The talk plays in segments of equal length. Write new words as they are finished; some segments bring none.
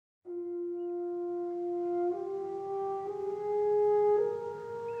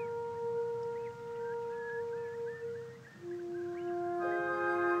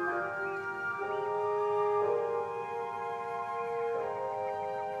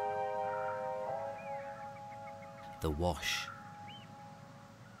the Wash.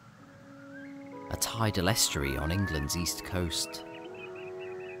 A tidal estuary on England's east coast.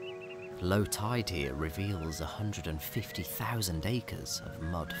 Low tide here reveals 150,000 acres of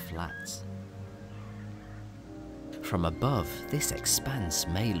mud flats. From above, this expanse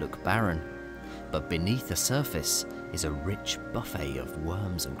may look barren, but beneath the surface is a rich buffet of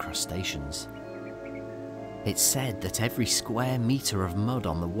worms and crustaceans. It's said that every square metre of mud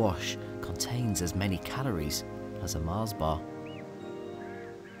on the Wash contains as many calories as a Mars bar.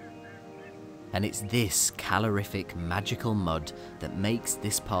 And it's this calorific, magical mud that makes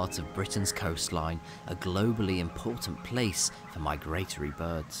this part of Britain's coastline a globally important place for migratory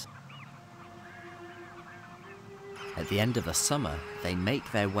birds. At the end of the summer, they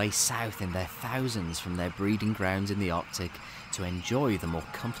make their way south in their thousands from their breeding grounds in the Arctic to enjoy the more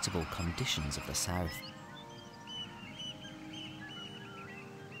comfortable conditions of the south.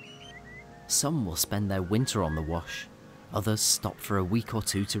 Some will spend their winter on the Wash, others stop for a week or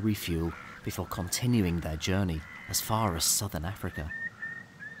two to refuel before continuing their journey as far as southern Africa.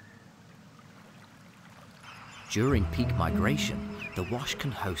 During peak migration, the Wash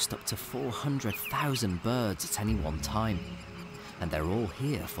can host up to 400,000 birds at any one time, and they're all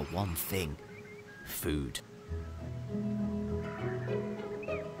here for one thing: food.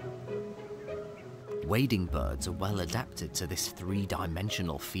 Wading birds are well adapted to this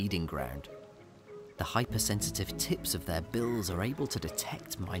three-dimensional feeding ground. The hypersensitive tips of their bills are able to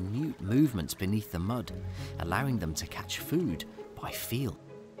detect minute movements beneath the mud, allowing them to catch food by feel.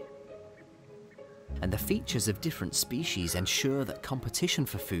 And the features of different species ensure that competition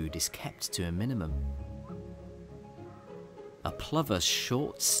for food is kept to a minimum. A plover's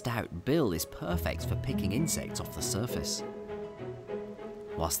short, stout bill is perfect for picking insects off the surface,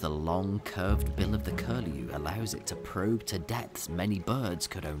 whilst the long, curved bill of the curlew allows it to probe to depths many birds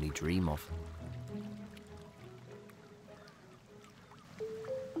could only dream of.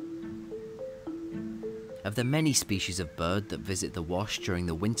 Of the many species of bird that visit the Wash during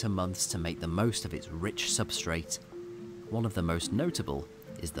the winter months to make the most of its rich substrate, one of the most notable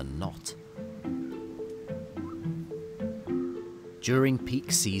is the knot. During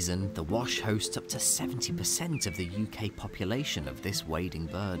peak season, the Wash hosts up to 70% of the UK population of this wading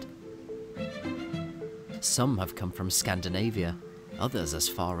bird. Some have come from Scandinavia, others as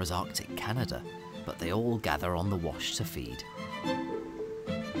far as Arctic Canada, but they all gather on the Wash to feed.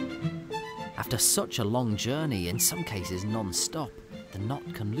 After such a long journey, in some cases non-stop, the knot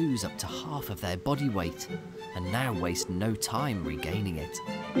can lose up to half of their body weight, and now waste no time regaining it.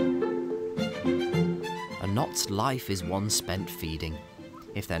 A knot's life is one spent feeding.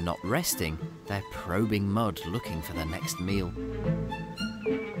 If they're not resting, they're probing mud looking for their next meal.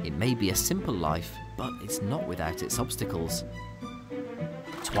 It may be a simple life, but it's not without its obstacles.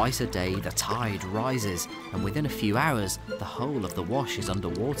 Twice a day, the tide rises, and within a few hours, the whole of the Wash is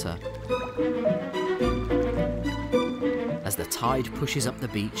underwater. As the tide pushes up the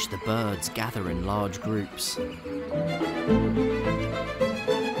beach, the birds gather in large groups.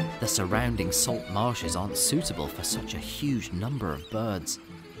 The surrounding salt marshes aren't suitable for such a huge number of birds.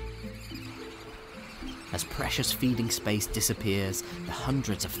 As precious feeding space disappears, the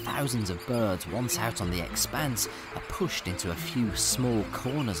hundreds of thousands of birds once out on the expanse are pushed into a few small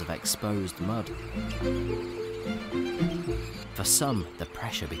corners of exposed mud. For some, the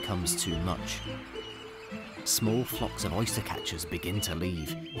pressure becomes too much. Small flocks of oyster catchers begin to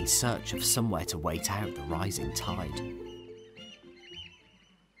leave in search of somewhere to wait out the rising tide.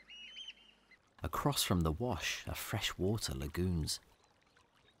 Across from the Wash are freshwater lagoons.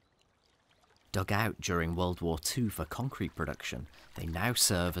 Dug out during World War II for concrete production, they now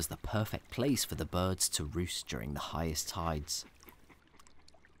serve as the perfect place for the birds to roost during the highest tides.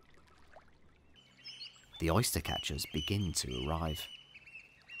 The oyster catchers begin to arrive.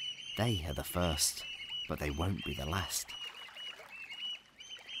 They are the first, but they won't be the last.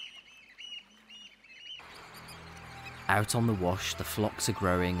 Out on the Wash, the flocks are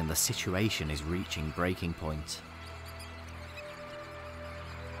growing and the situation is reaching breaking point.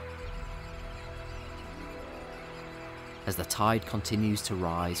 As the tide continues to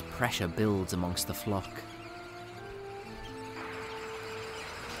rise, pressure builds amongst the flock.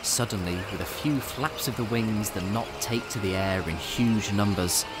 Suddenly, with a few flaps of the wings, the knot take to the air in huge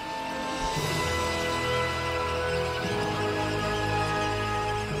numbers.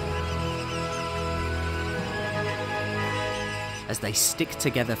 As they stick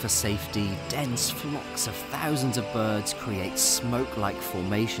together for safety, dense flocks of thousands of birds create smoke-like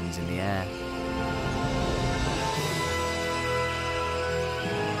formations in the air.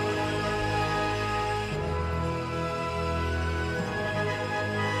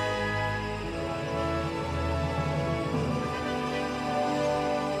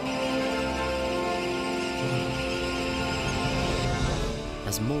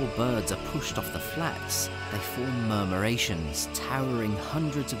 as more birds are pushed off the flats, they form murmurations, towering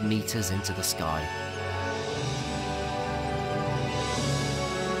hundreds of meters into the sky.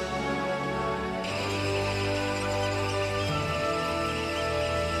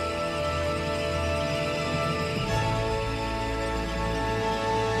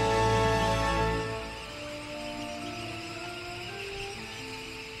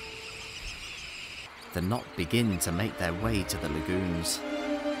 The knot begin to make their way to the lagoons.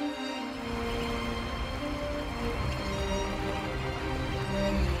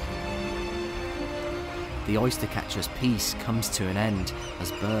 The oyster catcher's peace comes to an end as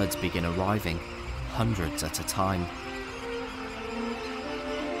birds begin arriving, hundreds at a time.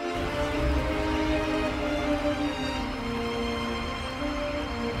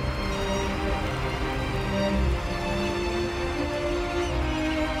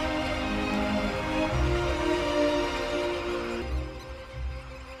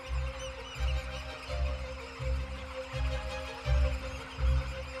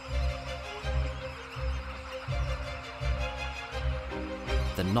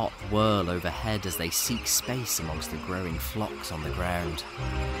 The knot whirl overhead as they seek space amongst the growing flocks on the ground.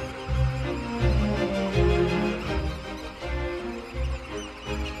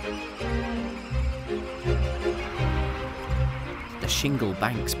 The shingle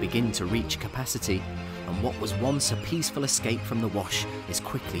banks begin to reach capacity, and what was once a peaceful escape from the wash is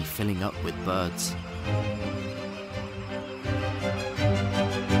quickly filling up with birds.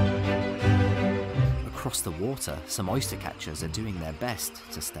 Across the water, some oyster catchers are doing their best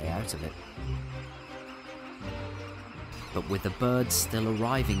to stay out of it. But with the birds still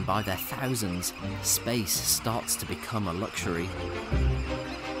arriving by their thousands, space starts to become a luxury.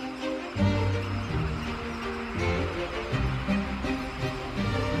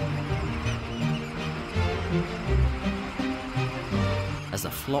 As the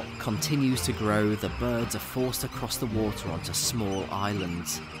flock continues to grow, the birds are forced across the water onto small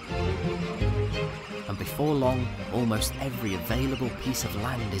islands. And before long, almost every available piece of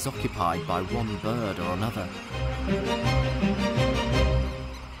land is occupied by one bird or another.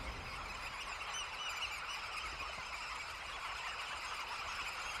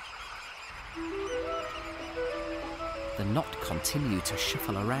 The knot continue to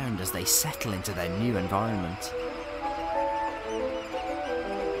shuffle around as they settle into their new environment.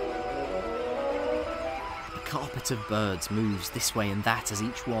 A carpet of birds moves this way and that as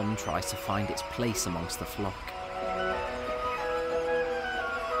each one tries to find its place amongst the flock.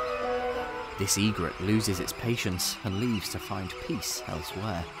 This egret loses its patience and leaves to find peace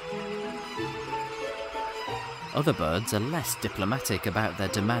elsewhere. Other birds are less diplomatic about their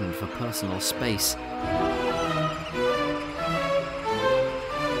demand for personal space.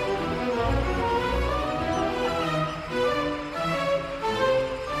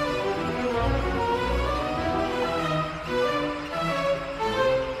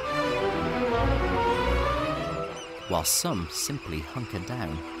 While some simply hunker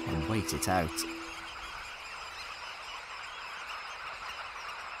down and wait it out.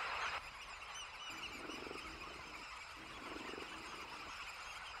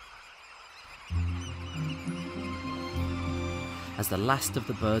 As the last of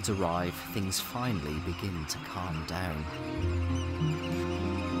the birds arrive, things finally begin to calm down.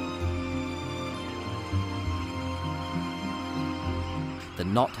 The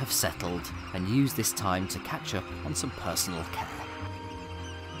knot have settled and use this time to catch up on some personal care.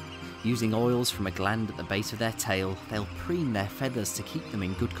 Using oils from a gland at the base of their tail, they'll preen their feathers to keep them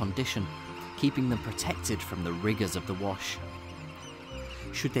in good condition, keeping them protected from the rigours of the wash.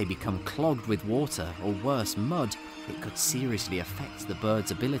 Should they become clogged with water, or worse, mud, it could seriously affect the bird's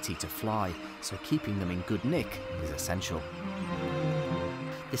ability to fly, so keeping them in good nick is essential.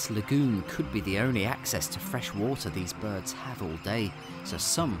 This lagoon could be the only access to fresh water these birds have all day, so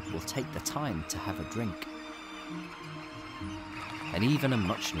some will take the time to have a drink. And even a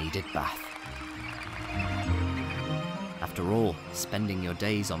much-needed bath. After all, spending your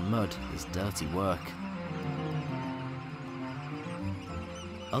days on mud is dirty work.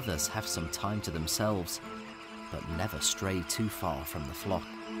 Others have some time to themselves, but never stray too far from the flock.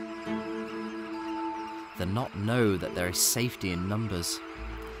 The knot know that there is safety in numbers,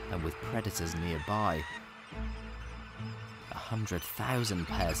 and with predators nearby, 100,000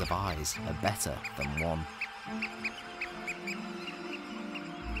 pairs of eyes are better than one.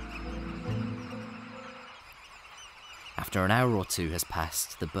 After an hour or two has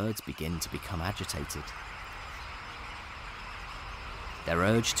passed, the birds begin to become agitated. Their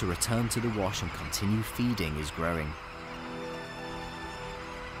urge to return to the wash and continue feeding is growing.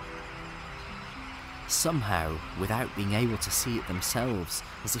 Somehow, without being able to see it themselves,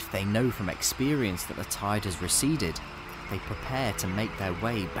 as if they know from experience that the tide has receded, they prepare to make their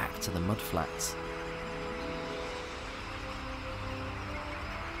way back to the mudflats.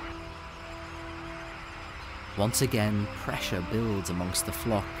 Once again, pressure builds amongst the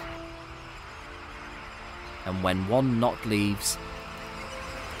flock, and when one knot leaves,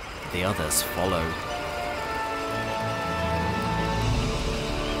 the others follow.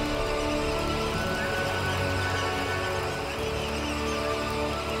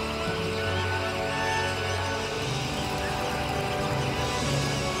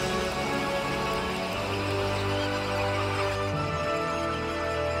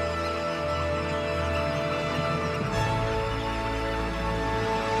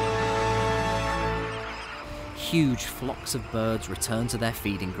 Huge flocks of birds return to their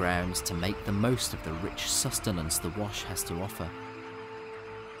feeding grounds to make the most of the rich sustenance the Wash has to offer.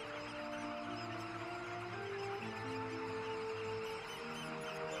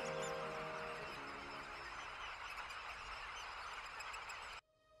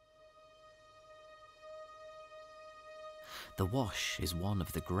 The Wash is one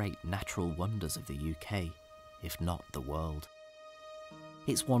of the great natural wonders of the UK, if not the world.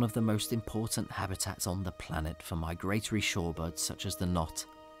 It's one of the most important habitats on the planet for migratory shorebirds such as the knot.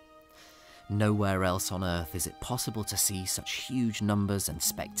 Nowhere else on Earth is it possible to see such huge numbers and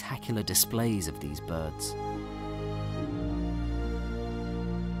spectacular displays of these birds.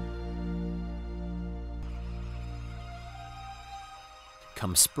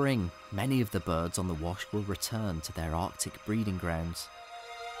 Come spring, many of the birds on the Wash will return to their Arctic breeding grounds,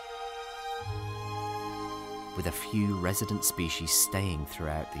 with a few resident species staying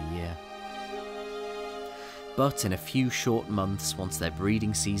throughout the year. But in a few short months, once their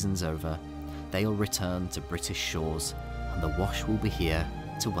breeding season's over, they'll return to British shores, and the Wash will be here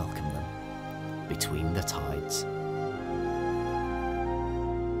to welcome them between the tides.